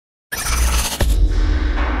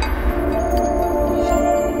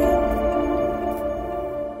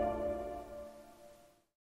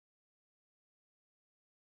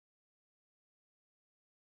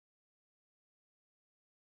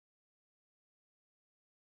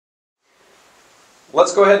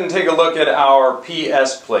Let's go ahead and take a look at our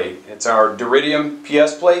PS plate. It's our Duritium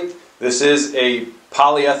PS plate. This is a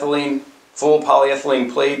polyethylene, full polyethylene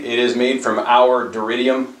plate. It is made from our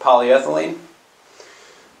Duritium polyethylene.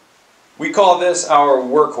 We call this our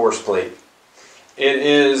workhorse plate. It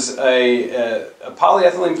is a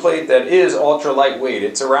polyethylene plate that is ultra lightweight.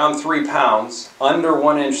 It's around 3 pounds, under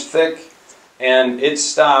 1 inch thick, and it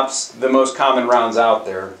stops the most common rounds out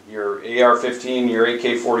there. Your AR-15, your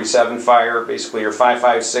AK-47 fire, basically your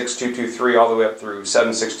 5.56, 223, all the way up through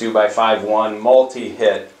 7.62 by 5.1,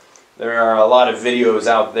 multi-hit. There are a lot of videos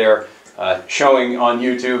out there showing on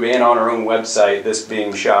YouTube and on our own website this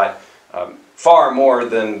being shot. Far more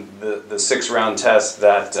than the 6-round test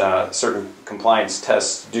that certain compliance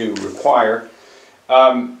tests do require.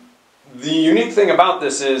 The unique thing about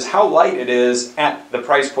this is how light it is at the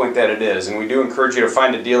price point that it is, and we do encourage you to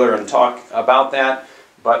find a dealer and talk about that.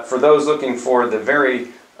 But for those looking for the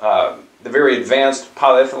very advanced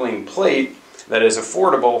polyethylene plate that is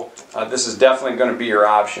affordable, this is definitely going to be your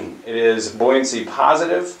option. It is buoyancy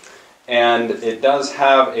positive, and it does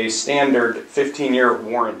have a standard 15-year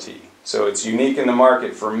warranty. So it's unique in the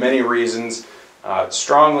market for many reasons.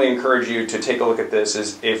 Strongly encourage you to take a look at this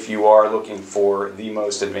if you are looking for the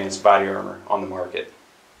most advanced body armor on the market.